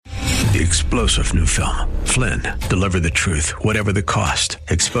The explosive new film, Flynn, deliver the truth, whatever the cost.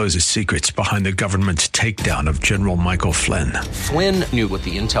 Exposes secrets behind the government's takedown of General Michael Flynn. Flynn knew what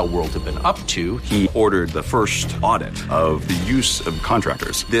the intel world had been up to. He ordered the first audit of the use of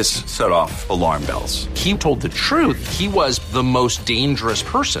contractors. This set off alarm bells. He told the truth. He was the most dangerous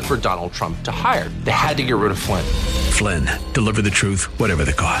person for Donald Trump to hire. They had to get rid of Flynn. Flynn, deliver the truth, whatever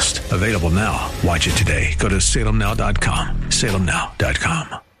the cost. Available now. Watch it today. Go to salemnow.com.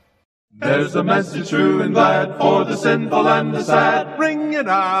 salemnow.com. There's a message true and glad for the sinful and the sad. Ring it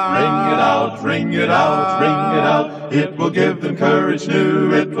out, ring it out, ring it out, ring it out. It will give them courage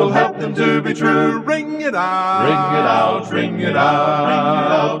new, it will help them to be true. Ring it out, ring it out, ring it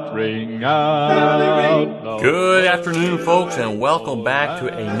out, ring it out. Good afternoon, folks, and welcome back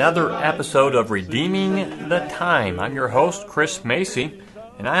to another episode of Redeeming the Time. I'm your host, Chris Macy,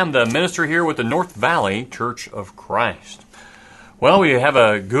 and I am the minister here with the North Valley Church of Christ. Well, we have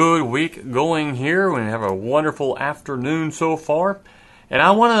a good week going here. We have a wonderful afternoon so far. And I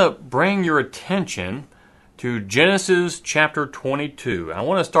want to bring your attention to Genesis chapter 22. I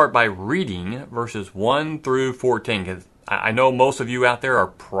want to start by reading verses 1 through 14. Because I know most of you out there are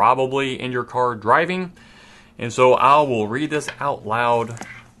probably in your car driving. And so I will read this out loud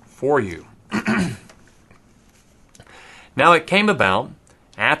for you. Now it came about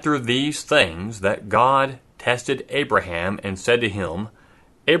after these things that God tested Abraham and said to him,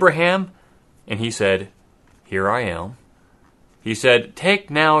 Abraham, and he said, Here I am. He said,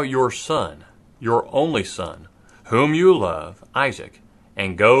 Take now your son, your only son, whom you love, Isaac,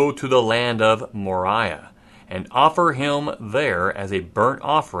 and go to the land of Moriah, and offer him there as a burnt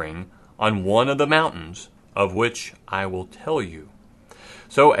offering on one of the mountains, of which I will tell you.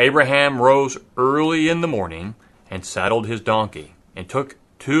 So Abraham rose early in the morning, and saddled his donkey, and took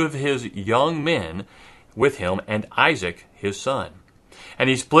 2 of his young men with him, and Isaac his son. And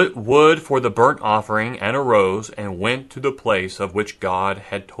he split wood for the burnt offering, and arose, and went to the place of which God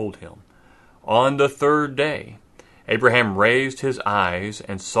had told him. On the 3rd day, Abraham raised his eyes,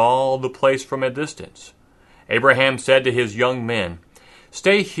 and saw the place from a distance. Abraham said to his young men,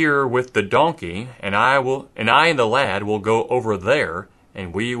 Stay here with the donkey, and I and the lad will go over there,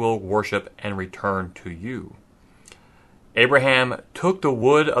 and we will worship and return to you. Abraham took the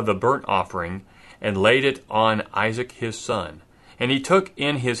wood of the burnt offering, and laid it on Isaac his son. And he took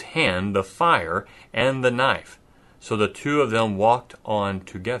in his hand the fire and the knife. So the 2 of them walked on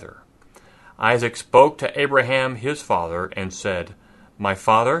together. Isaac spoke to Abraham his father, and said, My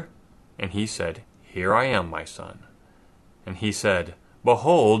father? And he said, Here I am, my son. And he said,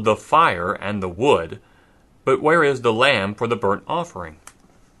 Behold the fire and the wood, but where is the lamb for the burnt offering?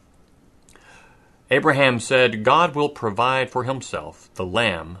 Abraham said, God will provide for himself the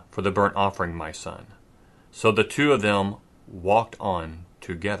lamb for the burnt offering, my son. So the 2 of them walked on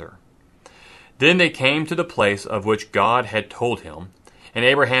together. Then they came to the place of which God had told him, and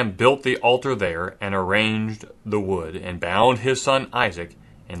Abraham built the altar there, and arranged the wood, and bound his son Isaac,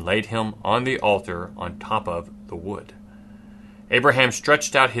 and laid him on the altar on top of the wood. Abraham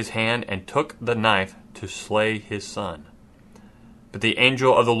stretched out his hand, and took the knife to slay his son. But the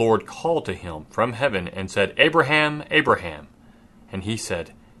angel of the Lord called to him from heaven, and said, Abraham, Abraham. And he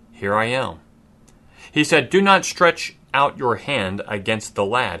said, Here I am. He said, Do not stretch out your hand against the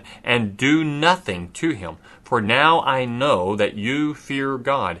lad, and do nothing to him. For now I know that you fear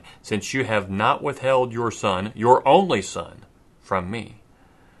God, since you have not withheld your son, your only son, from me.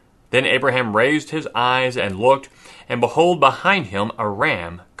 Then Abraham raised his eyes and looked, and behold, behind him a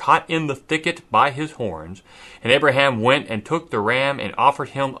ram caught in the thicket by his horns. And Abraham went and took the ram, and offered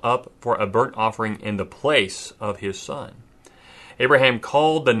him up for a burnt offering in the place of his son. Abraham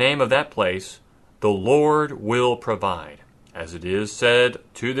called the name of that place, The Lord will provide, as it is said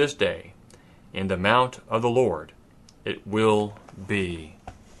to this day, In the mount of the Lord it will be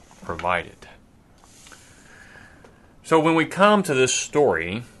provided. So when we come to this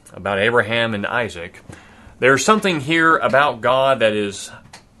story about Abraham and Isaac, there's something here about God that is,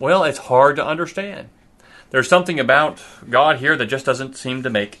 well, it's hard to understand. There's something about God here that just doesn't seem to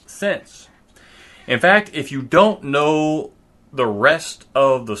make sense. In fact, if you don't know the rest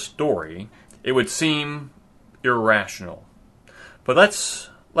of the story, it would seem irrational. But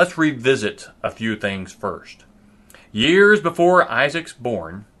let's revisit a few things first. Years before Isaac's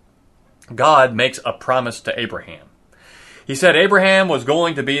born, God makes a promise to Abraham. He said Abraham was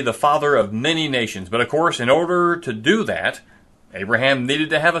going to be the father of many nations, but of course, in order to do that, Abraham needed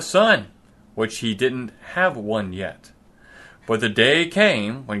to have a son, which he didn't have one yet. But the day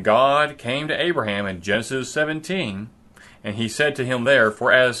came when God came to Abraham in Genesis 17, and he said to him there,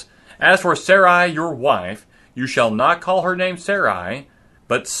 As for Sarai your wife, you shall not call her name Sarai,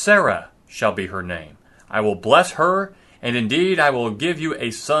 but Sarah shall be her name. I will bless her, and indeed I will give you a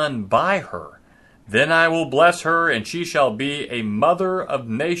son by her. Then I will bless her, and she shall be a mother of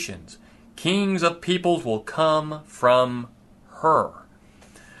nations. Kings of peoples will come from her.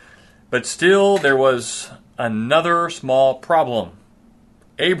 But still there was another small problem.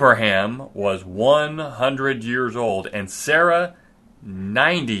 Abraham was 100 years old, and Sarah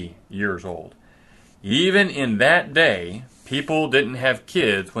 90 years old. Even in that day, people didn't have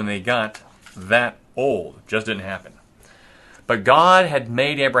kids when they got that old. It just didn't happen. But God had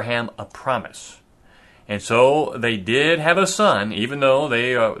made Abraham a promise. And so they did have a son, even though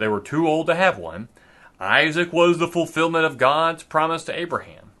they were too old to have one. Isaac was the fulfillment of God's promise to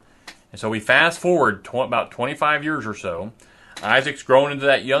Abraham. And so we fast forward about 25 years or so. Isaac's grown into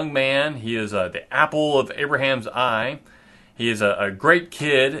that young man. He is the apple of Abraham's eye. He is a great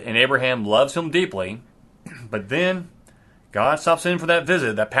kid, and Abraham loves him deeply. But then God stops in for that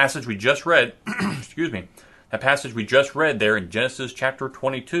visit, that passage we just read. Excuse me. That passage we just read there in Genesis chapter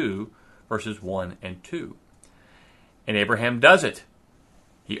 22, verses 1 and 2. And Abraham does it.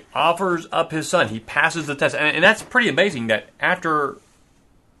 He offers up his son. He passes the test. And that's pretty amazing that after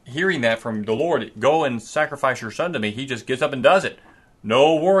hearing that from the Lord, go and sacrifice your son to me, he just gets up and does it.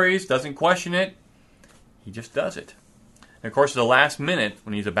 No worries, doesn't question it. He just does it. And of course, at the last minute,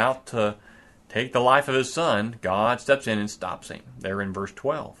 when he's about to take the life of his son, God steps in and stops him. There in verse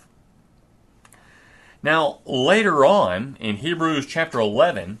 12. Now, later on, in Hebrews chapter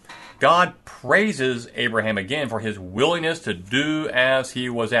 11, God praises Abraham again for his willingness to do as he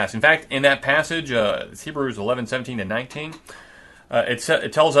was asked. In fact, in that passage, Hebrews 11, 17 and 19,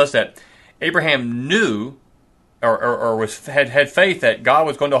 it tells us that Abraham knew or had faith that God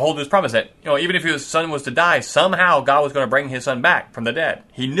was going to hold his promise, that even if his son was to die, somehow God was going to bring his son back from the dead.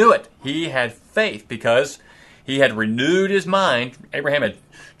 He knew it. He had faith because he had renewed his mind. Abraham had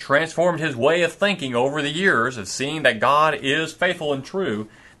transformed his way of thinking over the years of seeing that God is faithful and true,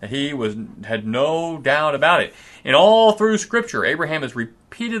 that he had no doubt about it. And all through Scripture, Abraham is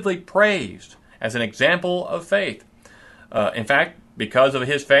repeatedly praised as an example of faith. In fact, because of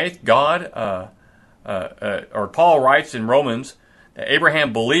his faith, Paul writes in Romans that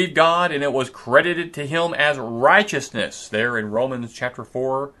Abraham believed God and it was credited to him as righteousness, there in Romans chapter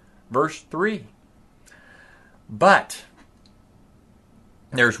 4, verse 3. But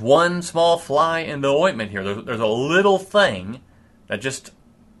there's one small fly in the ointment here. There's a little thing that just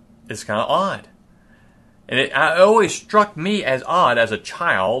is kind of odd. And it always struck me as odd as a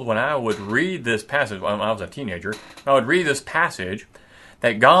child when I would read this passage, when I was a teenager, I would read this passage,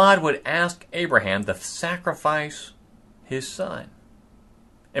 that God would ask Abraham to sacrifice his son.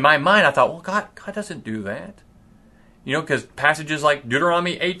 In my mind, I thought, well, God doesn't do that. Because passages like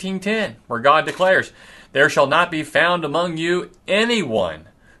Deuteronomy 18:10, where God declares, there shall not be found among you anyone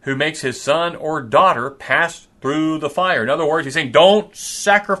who makes his son or daughter pass through the fire. In other words, he's saying, don't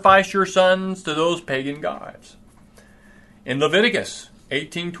sacrifice your sons to those pagan gods. In Leviticus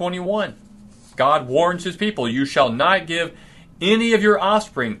 18:21, God warns his people, you shall not give any of your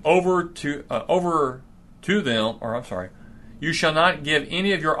offspring you shall not give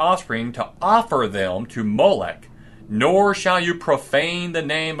any of your offspring to offer them to Molech, nor shall you profane the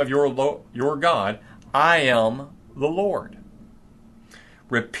name of your God. I am the Lord.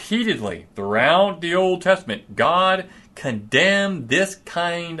 Repeatedly throughout the Old Testament, God condemned this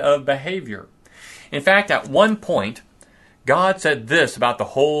kind of behavior. In fact, at one point, God said this about the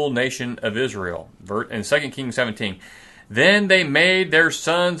whole nation of Israel in 2 Kings 17. Then they made their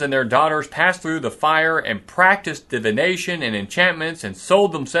sons and their daughters pass through the fire and practiced divination and enchantments and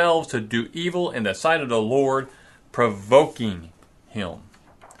sold themselves to do evil in the sight of the Lord, provoking him.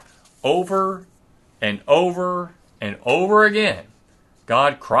 Over and over and over again,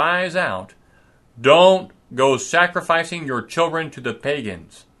 God cries out, don't go sacrificing your children to the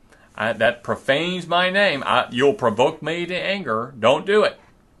pagans. That profanes my name. You'll provoke me to anger. Don't do it.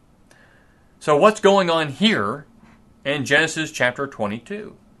 So what's going on here in Genesis chapter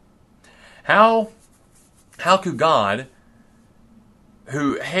 22? How could God,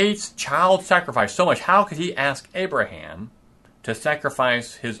 who hates child sacrifice so much, how could he ask Abraham to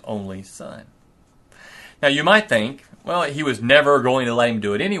sacrifice his only son? Now you might think, well, he was never going to let him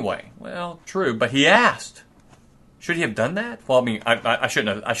do it anyway. Well, true, but he asked. Should he have done that? Well, I mean, I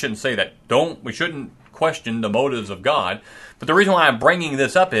shouldn't say that. We shouldn't question the motives of God. But the reason why I'm bringing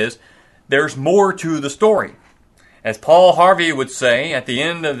this up is there's more to the story. As Paul Harvey would say at the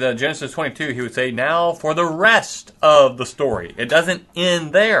end of the Genesis 22, he would say, now for the rest of the story. It doesn't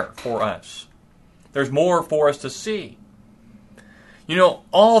end there for us. There's more for us to see.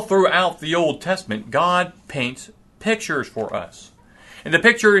 All throughout the Old Testament, God paints pictures for us. And the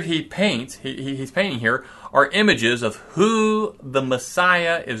picture he paints, he's painting here, are images of who the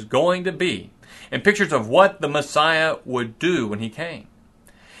Messiah is going to be, and pictures of what the Messiah would do when he came.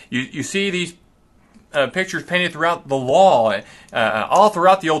 You see these pictures painted throughout the law, all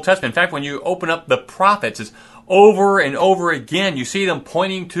throughout the Old Testament. In fact, when you open up the prophets, it's over and over again, you see them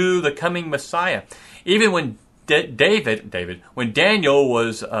pointing to the coming Messiah. Even when when Daniel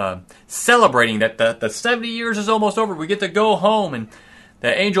was celebrating that the 70 years is almost over, we get to go home, and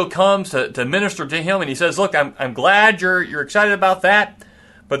the angel comes to minister to him, and he says, look, I'm glad you're excited about that,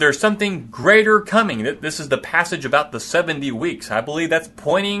 but there's something greater coming. This is the passage about the 70 weeks. I believe that's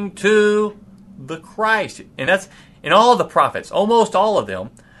pointing to the Christ. And that's in all the prophets, almost all of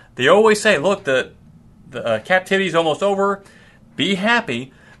them. They always say, look, the captivity is almost over. Be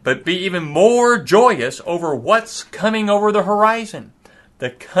happy, but be even more joyous over what's coming over the horizon.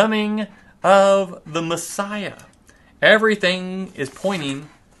 The coming of the Messiah. Everything is pointing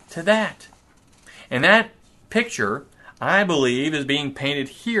to that. And that picture, I believe, is being painted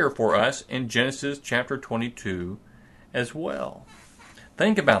here for us in Genesis chapter 22 as well.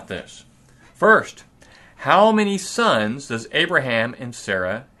 Think about this. First, how many sons does Abraham and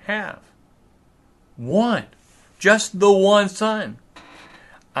Sarah have? One. Just the one son.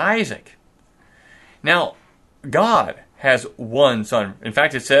 Isaac. Now, God has one son. In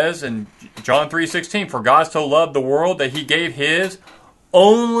fact, it says in John 3:16, for God so loved the world that he gave his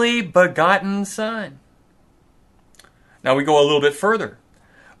only begotten son. Now we go a little bit further.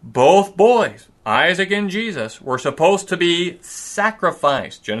 Both boys, Isaac and Jesus, were supposed to be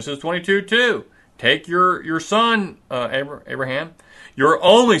sacrificed. Genesis 22:2. Take your son, Abraham, your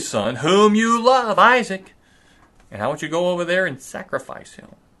only son, whom you love, Isaac, and I want you to go over there and sacrifice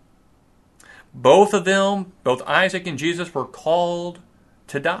him. Both of them, both Isaac and Jesus, were called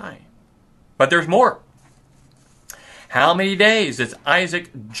to die. But there's more. How many days does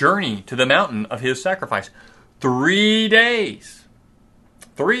Isaac journey to the mountain of his sacrifice? 3 days.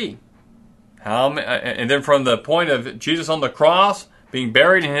 3. And then from the point of Jesus on the cross, being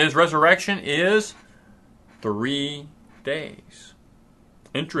buried in his resurrection, is 3 days.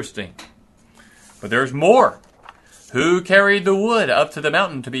 Interesting. But there's more. Who carried the wood up to the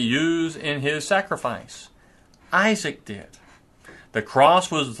mountain to be used in his sacrifice? Isaac did. The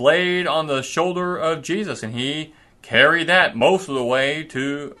cross was laid on the shoulder of Jesus, and he carried that most of the way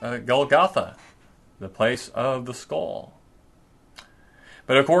to Golgotha, the place of the skull.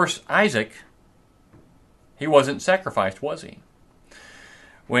 But of course, Isaac, he wasn't sacrificed, was he?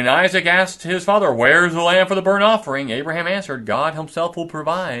 When Isaac asked his father, where's the lamb for the burnt offering? Abraham answered, God himself will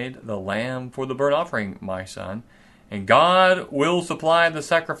provide the lamb for the burnt offering, my son. And God will supply the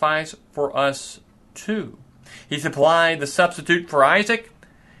sacrifice for us too. He supplied the substitute for Isaac,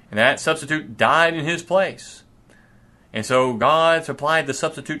 and that substitute died in his place. And so God supplied the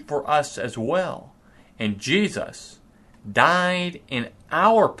substitute for us as well. And Jesus died in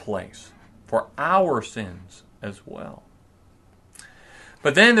our place for our sins as well.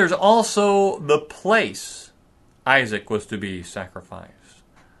 But then there's also the place Isaac was to be sacrificed.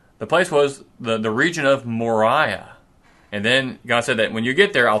 The place was the region of Moriah. And then God said that when you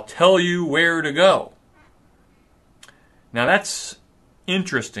get there, I'll tell you where to go. Now that's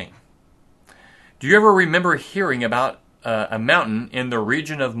interesting. Do you ever remember hearing about a mountain in the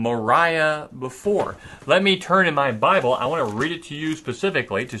region of Moriah before? Let me turn in my Bible. I want to read it to you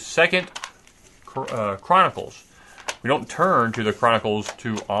specifically to 2 Chronicles. We don't turn to the Chronicles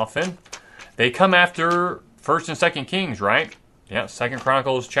too often. They come after 1 and 2 Kings, right? Yeah, 2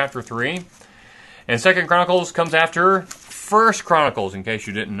 Chronicles chapter 3. And 2 Chronicles comes after 1 Chronicles, in case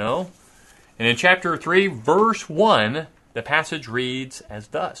you didn't know. And in chapter 3, verse 1, the passage reads as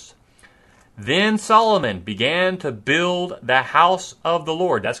thus. Then Solomon began to build the house of the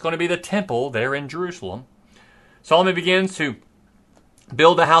Lord. That's going to be the temple there in Jerusalem. Solomon begins to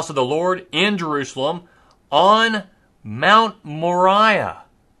build the house of the Lord in Jerusalem on Mount Moriah,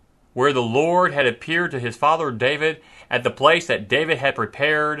 where the Lord had appeared to his father David at the place that David had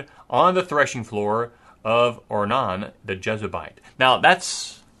prepared on the threshing floor of Ornan the Jebusite. Now,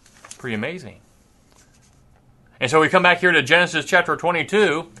 that's pretty amazing. And so we come back here to Genesis chapter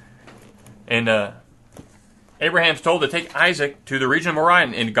 22, and Abraham's told to take Isaac to the region of Moriah,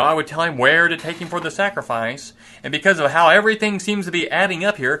 and God would tell him where to take him for the sacrifice. And because of how everything seems to be adding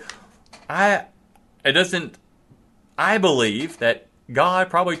up here, I believe that God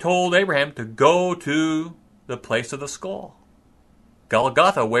probably told Abraham to go to the place of the skull,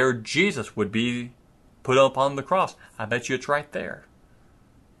 Golgotha, where Jesus would be put up on the cross. I bet you it's right there,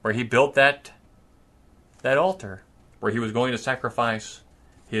 where he built that altar, where he was going to sacrifice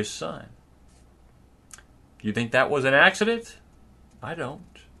his son. Do you think that was an accident? I don't.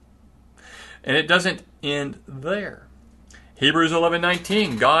 And it doesn't end there. Hebrews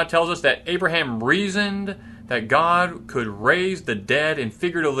 11:19, God tells us that Abraham reasoned that God could raise the dead, and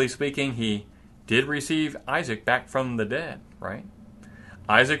figuratively speaking, he did receive Isaac back from the dead, right?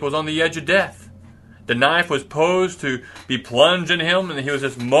 Isaac was on the edge of death. The knife was posed to be plunged in him, and he was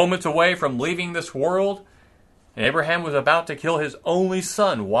just moments away from leaving this world. And Abraham was about to kill his only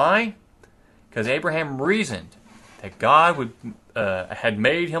son. Why? Because Abraham reasoned that God had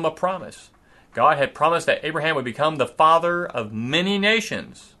made him a promise. God had promised that Abraham would become the father of many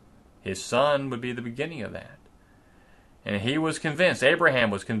nations. His son would be the beginning of that. And he was convinced,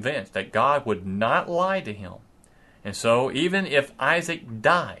 Abraham was convinced, that God would not lie to him. And so, even if Isaac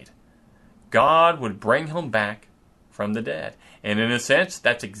died, God would bring him back from the dead. And in a sense,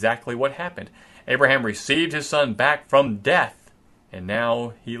 that's exactly what happened. Abraham received his son back from death, and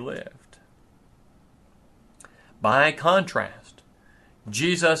now he lived. By contrast,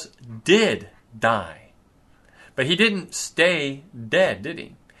 Jesus did die. But he didn't stay dead, did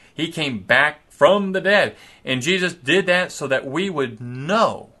he? He came back from the dead. And Jesus did that so that we would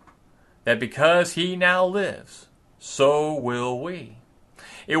know that because he now lives, so will we.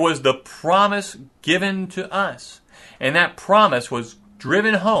 It was the promise given to us. And that promise was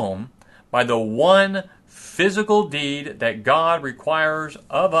driven home by the one physical deed that God requires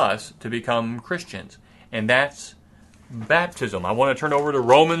of us to become Christians. And that's baptism. I want to turn over to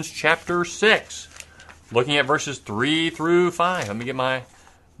Romans chapter 6, looking at verses 3 through 5. Let me get my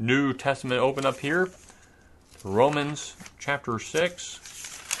New Testament open up here. Romans chapter 6.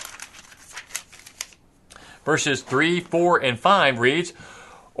 Verses 3, 4, and 5 reads,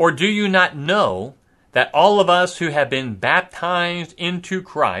 "Or do you not know that all of us who have been baptized into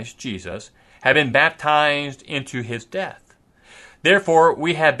Christ Jesus have been baptized into his death? Therefore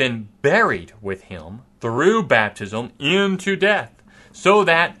we have been buried with him through baptism into death, so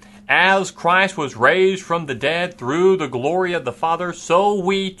that as Christ was raised from the dead through the glory of the Father, so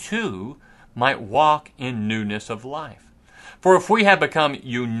we too might walk in newness of life. For if we have become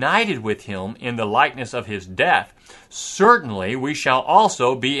united with him in the likeness of his death, certainly we shall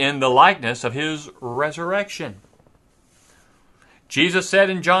also be in the likeness of his resurrection." Jesus said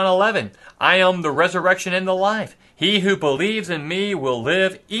in John 11, "I am the resurrection and the life. He who believes in me will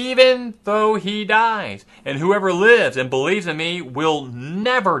live even though he dies. And whoever lives and believes in me will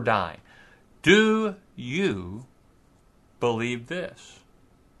never die." Do you believe this?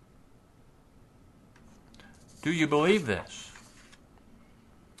 Do you believe this?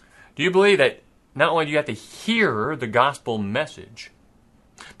 Do you believe that not only do you have to hear the gospel message,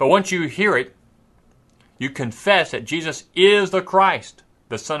 but once you hear it, you confess that Jesus is the Christ,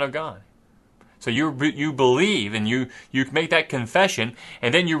 the Son of God? So you believe and you make that confession,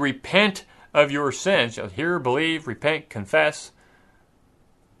 and then you repent of your sins. So hear, believe, repent, confess,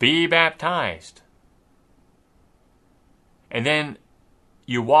 be baptized. And then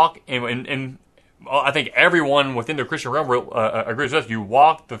you walk, and I think everyone within the Christian realm agrees with us, you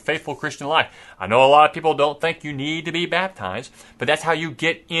walk the faithful Christian life. I know a lot of people don't think you need to be baptized, but that's how you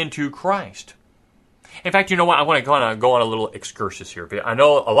get into Christ. In fact, you know what? I want to go on a little excursus here. I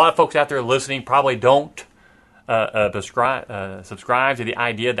know a lot of folks out there listening probably don't subscribe to the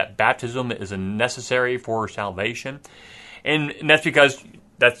idea that baptism is necessary for salvation. And that's because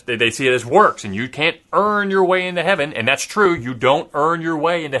they see it as works, and you can't earn your way into heaven. And that's true. You don't earn your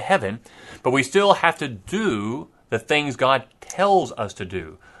way into heaven. But we still have to do the things God tells us to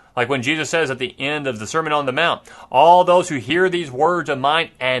do. Like when Jesus says at the end of the Sermon on the Mount, "All those who hear these words of mine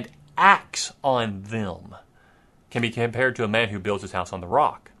and acts on them can be compared to a man who builds his house on the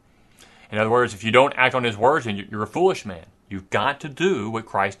rock." In other words, if you don't act on his words, then you're a foolish man. You've got to do what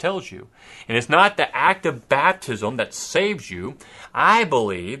Christ tells you. And it's not the act of baptism that saves you. I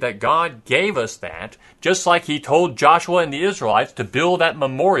believe that God gave us that, just like he told Joshua and the Israelites to build that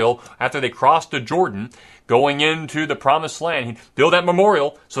memorial after they crossed the Jordan, going into the promised land. He'd build that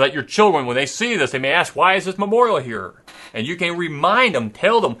memorial so that your children, when they see this, they may ask, "Why is this memorial here?" And you can remind them,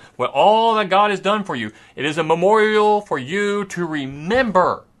 tell them what all that God has done for you. It is a memorial for you to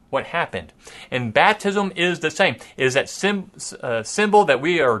remember what happened. And baptism is the same. It is that symbol that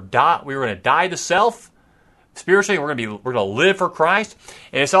we're going to die to self spiritually. We're going to live for Christ.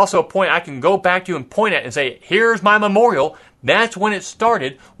 And it's also a point I can go back to and point at and say, "Here's my memorial." That's when it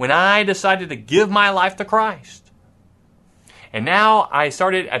started, when I decided to give my life to Christ. And now I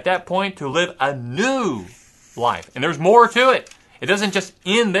started at that point to live a new life. And there's more to it. It doesn't just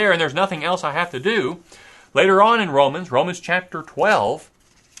end there and there's nothing else I have to do. Later on in Romans chapter 12,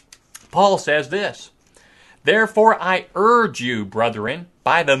 Paul says this, "Therefore I urge you, brethren,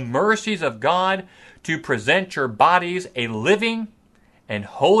 by the mercies of God, to present your bodies a living and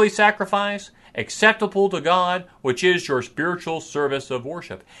holy sacrifice, acceptable to God, which is your spiritual service of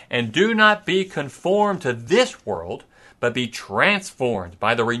worship. And do not be conformed to this world, but be transformed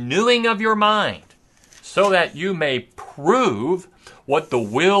by the renewing of your mind, so that you may prove what the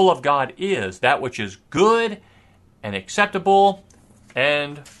will of God is, that which is good and acceptable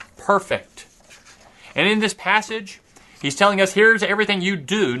and perfect. And in this passage, he's telling us, here's everything you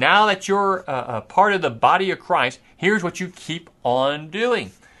do. Now that you're a part of the body of Christ, here's what you keep on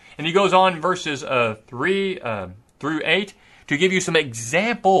doing. And he goes on in verses 3 through 8 to give you some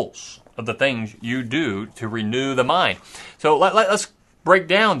examples of the things you do to renew the mind. So let's break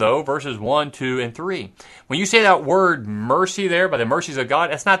down, though, verses 1, 2, and 3. When you say that word mercy there, by the mercies of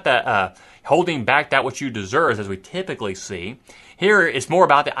God, that's not the holding back that which you deserve, as we typically see. Here, it's more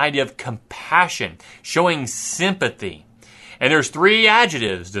about the idea of compassion, showing sympathy. And there's 3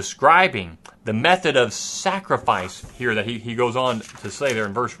 adjectives describing the method of sacrifice here that he goes on to say there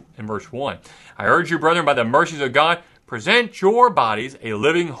in verse 1. I urge you, brethren, by the mercies of God, present your bodies a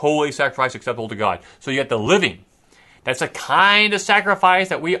living, holy sacrifice acceptable to God. So you get the living. That's a kind of sacrifice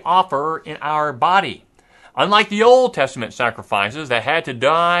that we offer in our body. Unlike the Old Testament sacrifices that had to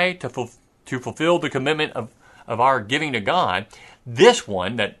die to fulfill the commitment of our giving to God, this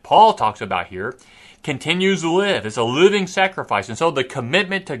one that Paul talks about here continues to live. It's a living sacrifice. And so the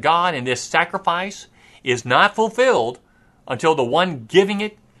commitment to God in this sacrifice is not fulfilled until the one giving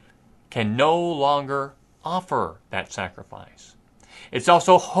it can no longer offer that sacrifice. It's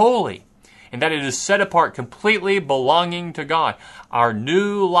also holy, in that it is set apart, completely belonging to God. Our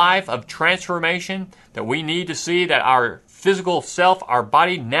new life of transformation that we need to see, that our physical self, our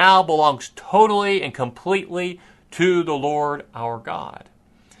body, now belongs totally and completely to the Lord our God.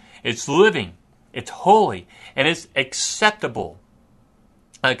 It's living, it's holy, and it's acceptable.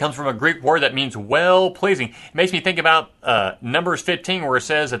 It comes from a Greek word that means well-pleasing. It makes me think about Numbers 15, where it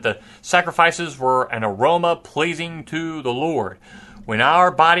says that the sacrifices were an aroma pleasing to the Lord. When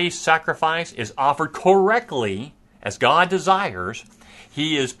our body sacrifice is offered correctly, as God desires,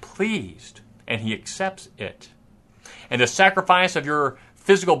 He is pleased and He accepts it. And the sacrifice of your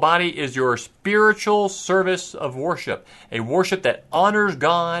physical body is your spiritual service of worship, a worship that honors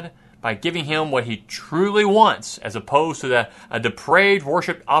God by giving Him what He truly wants, as opposed to a depraved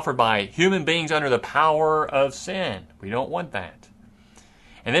worship offered by human beings under the power of sin. We don't want that.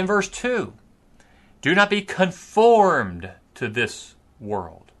 And then verse 2, do not be conformed to this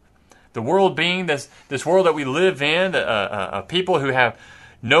world. The world being this world that we live in, people who have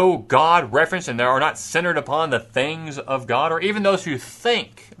no God reference and they are not centered upon the things of God, or even those who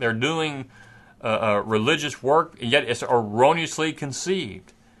think they're doing religious work, and yet it's erroneously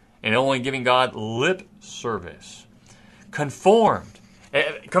conceived and only giving God lip service. Conformed.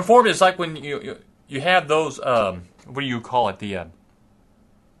 Conformed is like when you have those, what do you call it?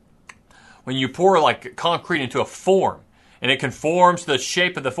 When you pour like concrete into a form, and it conforms to the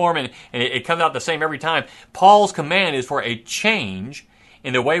shape of the form, and it comes out the same every time. Paul's command is for a change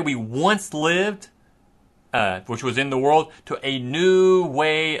in the way we once lived, which was in the world, to a new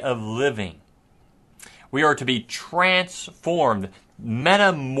way of living. We are to be transformed.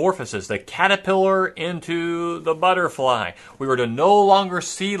 Metamorphosis, the caterpillar into the butterfly. We were to no longer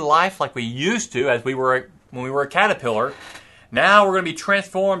see life like we used to when we were a caterpillar. Now we're going to be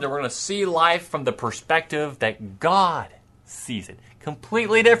transformed, and we're going to see life from the perspective that God sees it.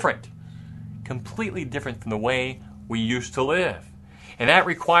 Completely different from the way we used to live. And that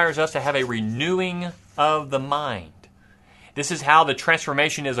requires us to have a renewing of the mind. This is how the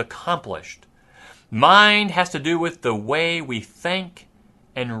transformation is accomplished. Mind has to do with the way we think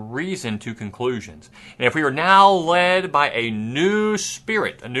and reason to conclusions. And if we are now led by a new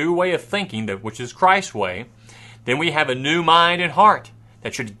spirit, a new way of thinking, which is Christ's way, then we have a new mind and heart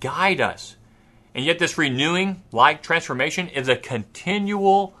that should guide us. And yet this renewing, like transformation, is a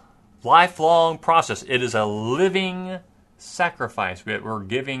continual, lifelong process. It is a living sacrifice that we're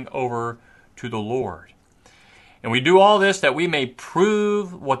giving over to the Lord. And we do all this that we may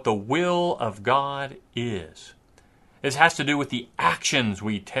prove what the will of God is. This has to do with the actions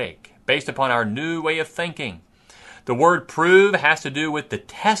we take based upon our new way of thinking. The word prove has to do with the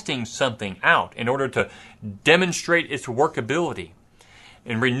testing something out in order to demonstrate its workability.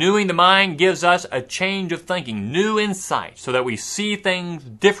 And renewing the mind gives us a change of thinking, new insight, so that we see things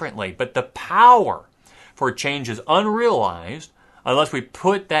differently. But the power for change is unrealized unless we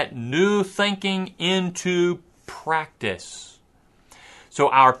put that new thinking into practice. So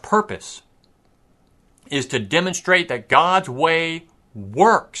our purpose is to demonstrate that God's way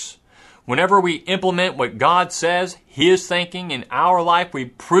works. Whenever we implement what God says, His thinking in our life, we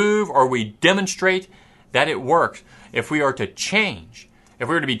prove or we demonstrate that it works. If we are to change, if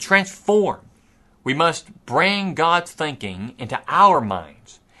we were to be transformed, we must bring God's thinking into our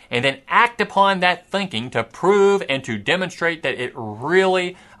minds and then act upon that thinking to prove and to demonstrate that it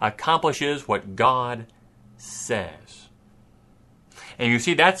really accomplishes what God says. And you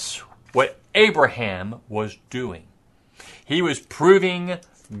see, that's what Abraham was doing. He was proving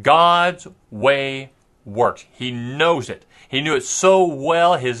God's way works. He knows it. He knew it so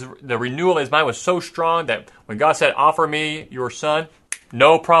well. The renewal of his mind was so strong that when God said, offer me your son,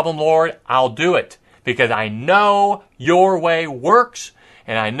 no problem, Lord, I'll do it. Because I know your way works,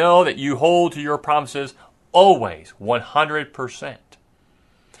 and I know that you hold to your promises always, 100%.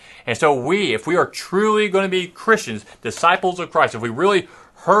 And so if we are truly going to be Christians, disciples of Christ, if we really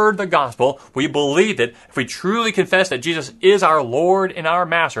heard the gospel, we believed it, if we truly confess that Jesus is our Lord and our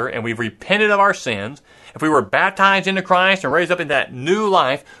Master, and we've repented of our sins, if we were baptized into Christ and raised up in that new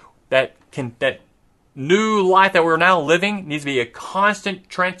life, that new life that we're now living needs to be a constant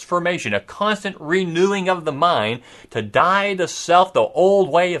transformation, a constant renewing of the mind, to die to self, the old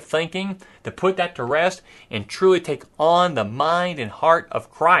way of thinking, to put that to rest, and truly take on the mind and heart of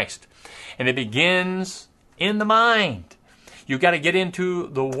Christ. And it begins in the mind. You've got to get into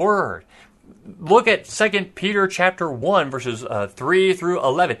the Word. Look at 2 Peter chapter 1, verses 3 through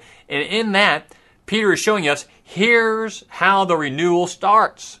 11. And in that, Peter is showing us, here's how the renewal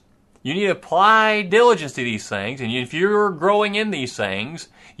starts. You need to apply diligence to these things, and if you're growing in these things,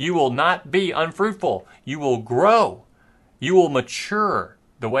 you will not be unfruitful. You will grow. You will mature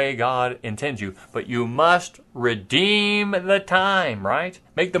the way God intends you. But you must redeem the time, right?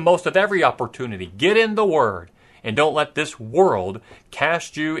 Make the most of every opportunity. Get in the Word, and don't let this world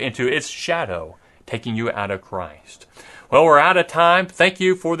cast you into its shadow, taking you out of Christ. Well, we're out of time. Thank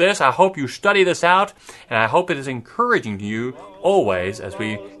you for this. I hope you study this out, and I hope it is encouraging to you always as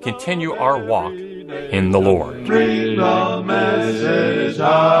we continue our walk in the Lord. Bring the message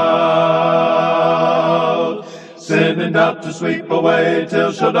out. Sin and doubt to sweep away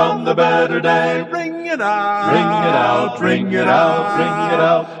till shall dawn the better day. Ring it out, ring it out, ring it out, ring it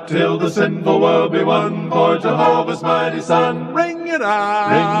out, till the sinful world be won for Jehovah's mighty Son. Ring it out,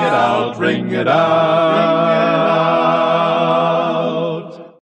 ring it out, ring it out, ring it out.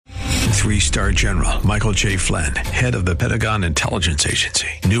 3-star General Michael J. Flynn, head of the Pentagon Intelligence Agency,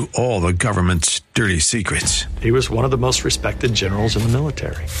 knew all the government's dirty secrets. He was one of the most respected generals in the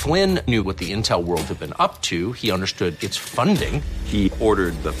military. Flynn knew what the intel world had been up to. He understood its funding. He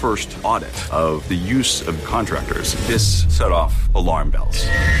ordered the first audit of the use of contractors. This set off alarm bells.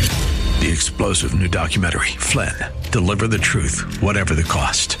 The explosive new documentary, Flynn, Deliver the Truth, Whatever the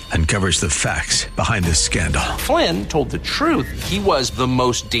Cost, uncovers the facts behind this scandal. Flynn told the truth. He was the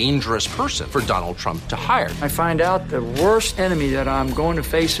most dangerous person for Donald Trump to hire. I find out the worst enemy that I'm going to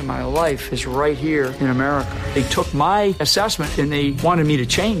face in my life is right here in America. They took my assessment and they wanted me to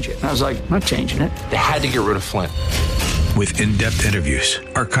change it. And I was like, I'm not changing it. They had to get rid of Flynn. With in-depth interviews,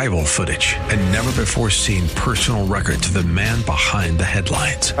 archival footage, and never-before-seen personal records of the man behind the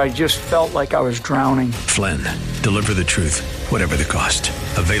headlines. I just felt like I was drowning. Flynn, Deliver the Truth, Whatever the Cost.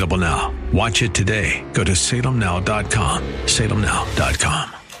 Available now. Watch it today. Go to salemnow.com.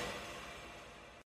 salemnow.com.